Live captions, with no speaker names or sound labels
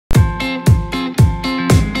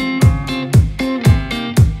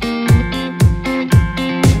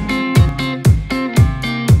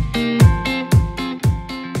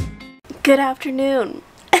Good afternoon.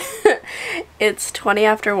 It's 20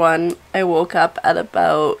 after 1. I woke up at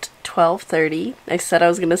about 12:30. I said I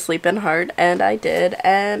was gonna sleep in hard, and I did,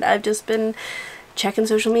 and I've just been checking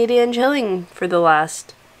social media and chilling for the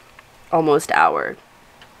last almost hour.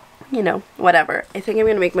 You know, whatever. I think I'm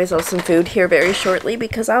gonna make myself some food here very shortly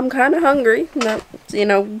because I'm kind of hungry. Not, you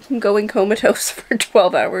know, going comatose for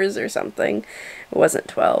 12 hours or something. It wasn't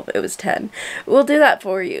 12, it was 10. We'll do that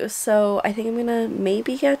for you. So I think I'm gonna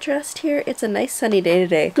maybe get dressed here. It's a nice sunny day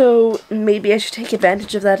today. So maybe I should take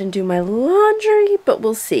advantage of that and do my laundry, but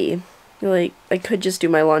we'll see. Like, I could just do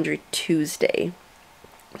my laundry Tuesday.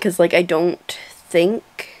 Because, like, I don't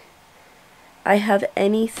think I have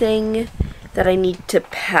anything that I need to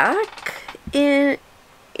pack in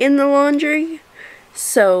the laundry,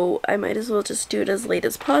 so I might as well just do it as late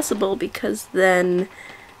as possible because then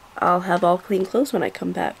I'll have all clean clothes when I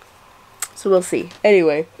come back. So we'll see.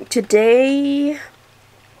 Anyway, today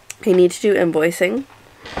I need to do invoicing.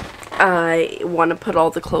 I want to put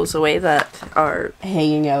all the clothes away that are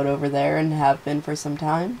hanging out over there and have been for some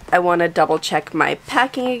time. I want to double check my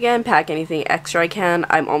packing again, pack anything extra I can.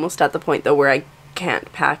 I'm almost at the point though where I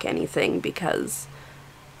can't pack anything because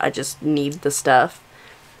I just need the stuff.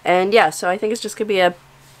 And yeah, so I think it's just gonna be a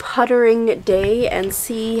puttering day and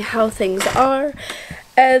see how things are.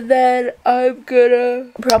 And then I'm gonna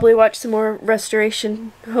probably watch some more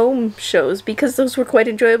restoration home shows because those were quite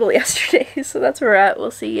enjoyable yesterday. So that's where we're at.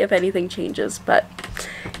 We'll see if anything changes. But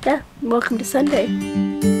yeah, welcome to Sunday.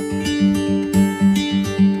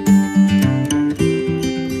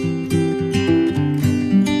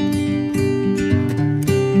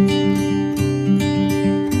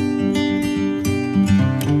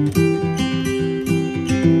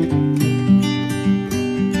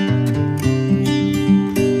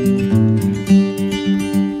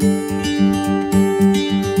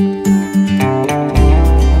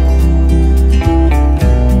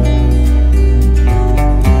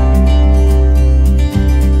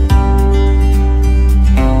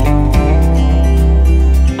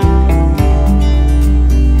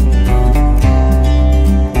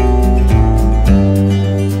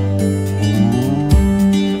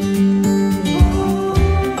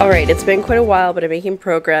 Alright, it's been quite a while, but I'm making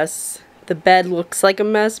progress. The bed looks like a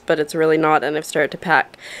mess, but it's really not, and I've started to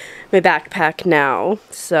pack my backpack now,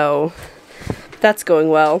 so that's going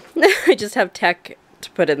well. I just have tech to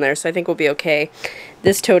put in there, so I think we'll be okay.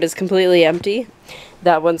 This tote is completely empty,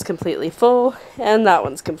 that one's completely full, and that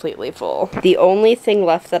one's completely full. The only thing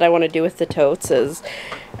left that I want to do with the totes is,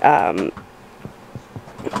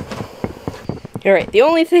 Alright, the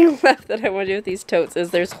only thing left that I want to do with these totes is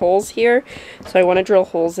there's holes here, so I want to drill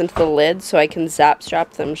holes into the lid so I can zap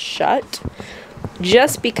strap them shut.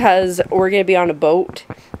 Just because we're going to be on a boat,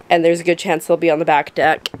 and there's a good chance they'll be on the back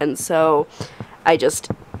deck, and so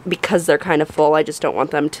because they're kind of full, I just don't want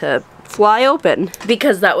them to fly open,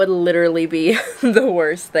 because that would literally be the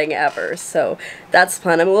worst thing ever. So that's the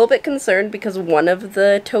plan. I'm a little bit concerned because one of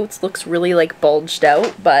the totes looks really like bulged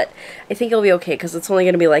out, but I think it'll be okay because it's only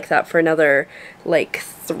going to be like that for another like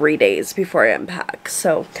 3 days before I unpack.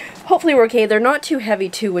 So hopefully we're okay. They're not too heavy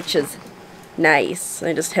too, which is nice.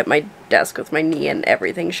 I just hit my desk with my knee and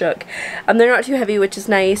everything shook. They're not too heavy, which is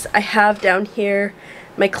nice. I have down here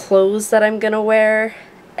my clothes that I'm gonna wear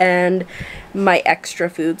and my extra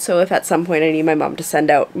food, so if at some point I need my mom to send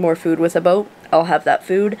out more food with a boat, I'll have that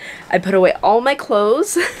food. I put away all my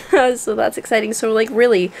clothes, so that's exciting. So like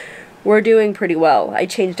really, we're doing pretty well. I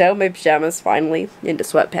changed out my pajamas finally into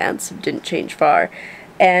sweatpants, didn't change far.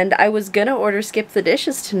 And I was gonna order skip the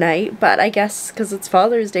dishes tonight, but I guess because it's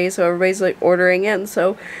Father's Day, so everybody's like ordering in,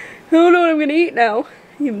 so I don't know what I'm gonna eat now.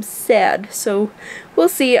 I'm sad, so we'll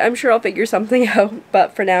see. I'm sure I'll figure something out,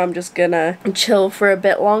 but for now I'm just gonna chill for a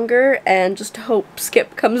bit longer and just hope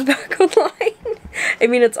Skip comes back online. I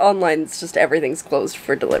mean, it's online, it's just everything's closed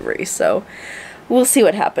for delivery, so we'll see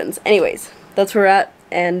what happens. Anyways, that's where we're at,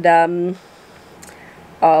 and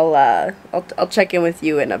I'll check in with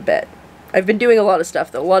you in a bit. I've been doing a lot of stuff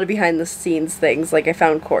though, a lot of behind the scenes things, like I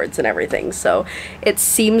found cords and everything, so it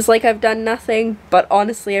seems like I've done nothing, but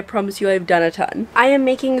honestly I promise you I've done a ton. I am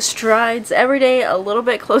making strides every day, a little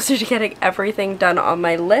bit closer to getting everything done on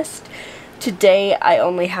my list. Today I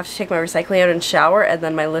only have to take my recycling out and shower, and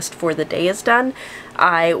then my list for the day is done.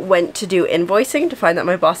 I went to do invoicing to find that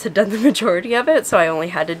my boss had done the majority of it, so I only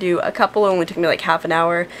had to do a couple. It only took me like half an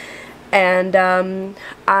hour. And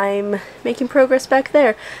I'm making progress back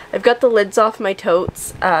there. I've got the lids off my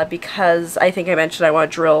totes because I think I mentioned I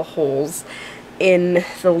want to drill holes in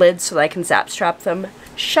the lids so that I can zap strap them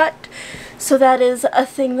shut. So that is a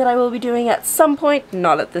thing that I will be doing at some point,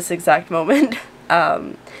 not at this exact moment.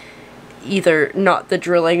 either not the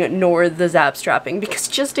drilling nor the zap strapping, because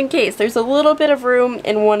just in case, there's a little bit of room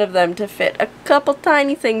in one of them to fit a couple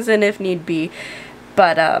tiny things in if need be.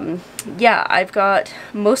 But yeah, I've got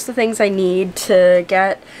most of the things I need to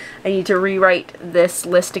get. I need to rewrite this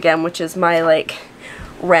list again, which is my like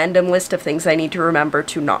random list of things I need to remember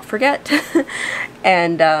to not forget.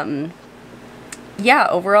 And yeah,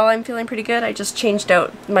 overall I'm feeling pretty good. I just changed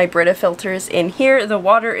out my Brita filters in here. The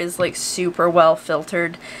water is like super well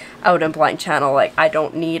filtered out in Blind Channel. Like, I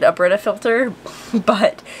don't need a Brita filter,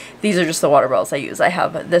 but these are just the water bottles I use. I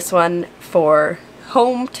have this one for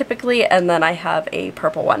home typically, and then I have a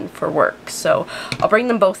purple one for work. So I'll bring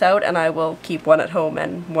them both out, and I will keep one at home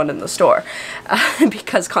and one in the store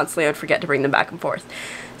because constantly I would forget to bring them back and forth.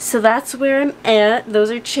 So that's where I'm at.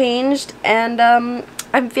 Those are changed, and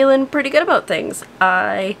I'm feeling pretty good about things.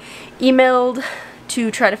 I emailed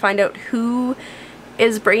to try to find out who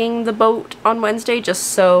is bringing the boat on Wednesday, just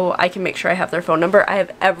so I can make sure I have their phone number. I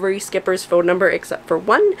have every skipper's phone number except for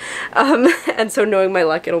one, and so knowing my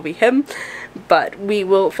luck, it'll be him, but we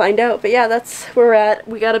will find out. But yeah, that's where we're at.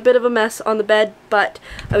 We got a bit of a mess on the bed, but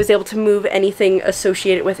I was able to move anything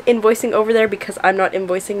associated with invoicing over there because I'm not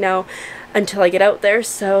invoicing now until I get out there,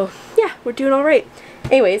 so yeah, we're doing all right.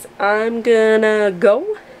 Anyways, I'm gonna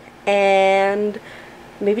go and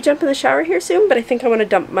maybe jump in the shower here soon, but I think I want to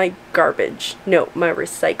dump my garbage. No, my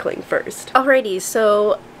recycling first. Alrighty,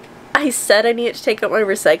 so I said I needed to take out my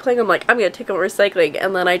recycling. I'm like, I'm gonna take out my recycling,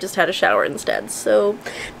 and then I just had a shower instead. So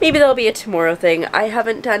maybe that'll be a tomorrow thing. I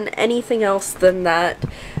haven't done anything else than that,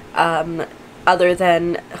 other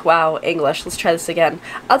than, wow, English, let's try this again.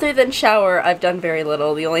 Other than shower, I've done very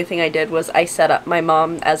little. The only thing I did was I set up my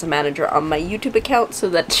mom as a manager on my YouTube account so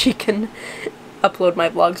that she can upload my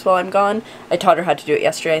vlogs while I'm gone. I taught her how to do it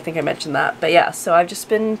yesterday, I think I mentioned that. But yeah, so I've just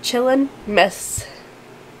been chilling. Mess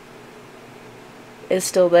is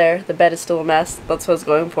still there. The bed is still a mess. That's what I was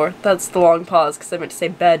going for. That's the long pause because I meant to say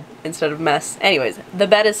bed instead of mess. Anyways, the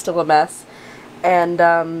bed is still a mess.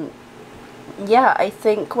 And yeah, I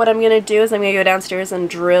think what I'm gonna do is I'm gonna go downstairs and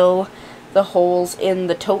drill the holes in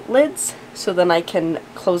the tote lids so then I can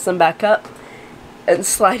close them back up and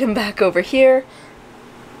slide them back over here.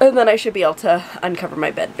 And then I should be able to uncover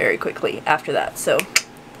my bed very quickly after that. So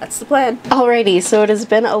that's the plan. Alrighty, so it has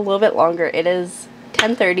been a little bit longer. It is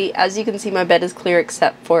 10:30. As you can see, my bed is clear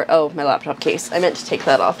except for, oh, my laptop case. I meant to take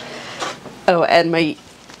that off. Oh, and my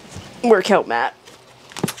workout mat.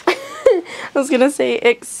 I was gonna say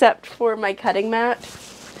except for my cutting mat,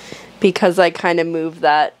 because I kind of moved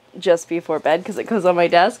that just before bed because it goes on my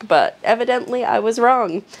desk, but evidently I was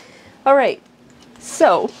wrong. Alright,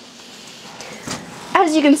 so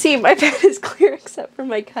as you can see, my bed is clear except for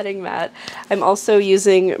my cutting mat. I'm also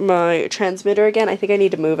using my transmitter again. I think I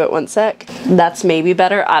need to move it one sec. That's maybe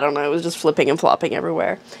better. I don't know. It was just flipping and flopping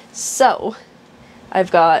everywhere. So,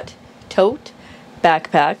 I've got tote,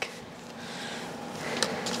 backpack,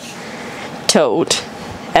 tote,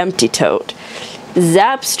 empty tote,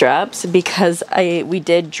 zap straps, because we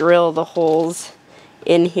did drill the holes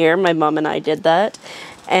in here. My mom and I did that.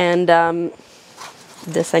 And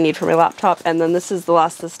this I need for my laptop, and then this is the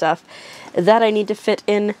last of the stuff that I need to fit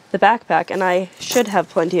in the backpack, and I should have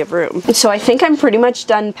plenty of room. So I think I'm pretty much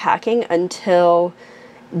done packing until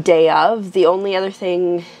day of. The only other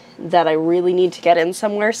thing that I really need to get in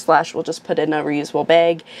somewhere, slash we'll just put in a reusable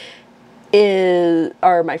bag,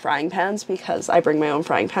 are my frying pans, because I bring my own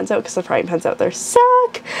frying pans out because the frying pans out there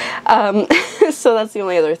suck. So that's the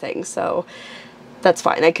only other thing, so that's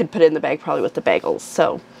fine. I could put it in the bag probably with the bagels.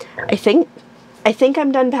 So I think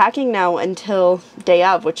I'm done packing now until day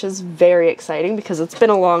of, which is very exciting because it's been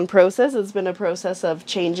a long process. It's been a process of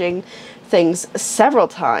changing things several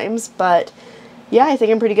times, but yeah, I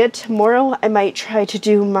think I'm pretty good. Tomorrow I might try to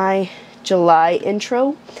do my July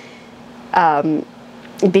intro,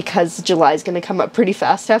 because July is going to come up pretty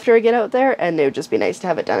fast after I get out there, and it would just be nice to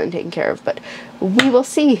have it done and taken care of, but we will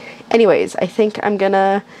see. Anyways, I think I'm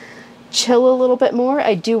gonna chill a little bit more.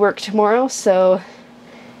 I do work tomorrow, so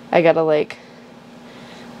I gotta like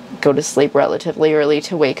go to sleep relatively early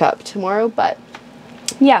to wake up tomorrow, but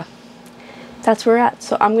yeah, that's where we're at.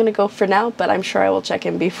 So I'm gonna go for now, but I'm sure I will check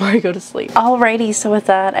in before I go to sleep. Alrighty, so with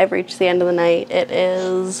that, I've reached the end of the night. It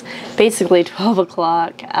is basically 12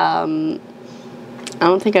 o'clock. I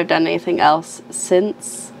don't think I've done anything else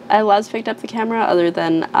since I last picked up the camera, other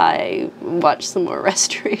than I watched some more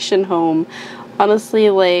Restoration Home. Honestly,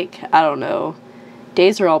 like, I don't know.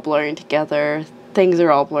 Days are all blurring together. Things are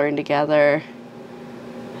all blurring together.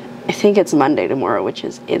 I think it's Monday tomorrow, which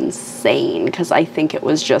is insane because I think it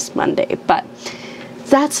was just Monday. But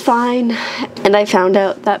that's fine. And I found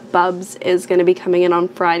out that Bubs is going to be coming in on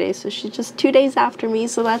Friday, so she's just 2 days after me,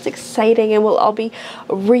 so that's exciting, and we'll all be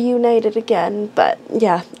reunited again. But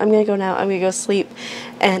yeah, I'm going to go now. I'm going to go sleep,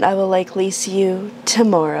 and I will likely see you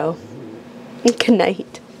tomorrow. Good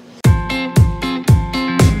night.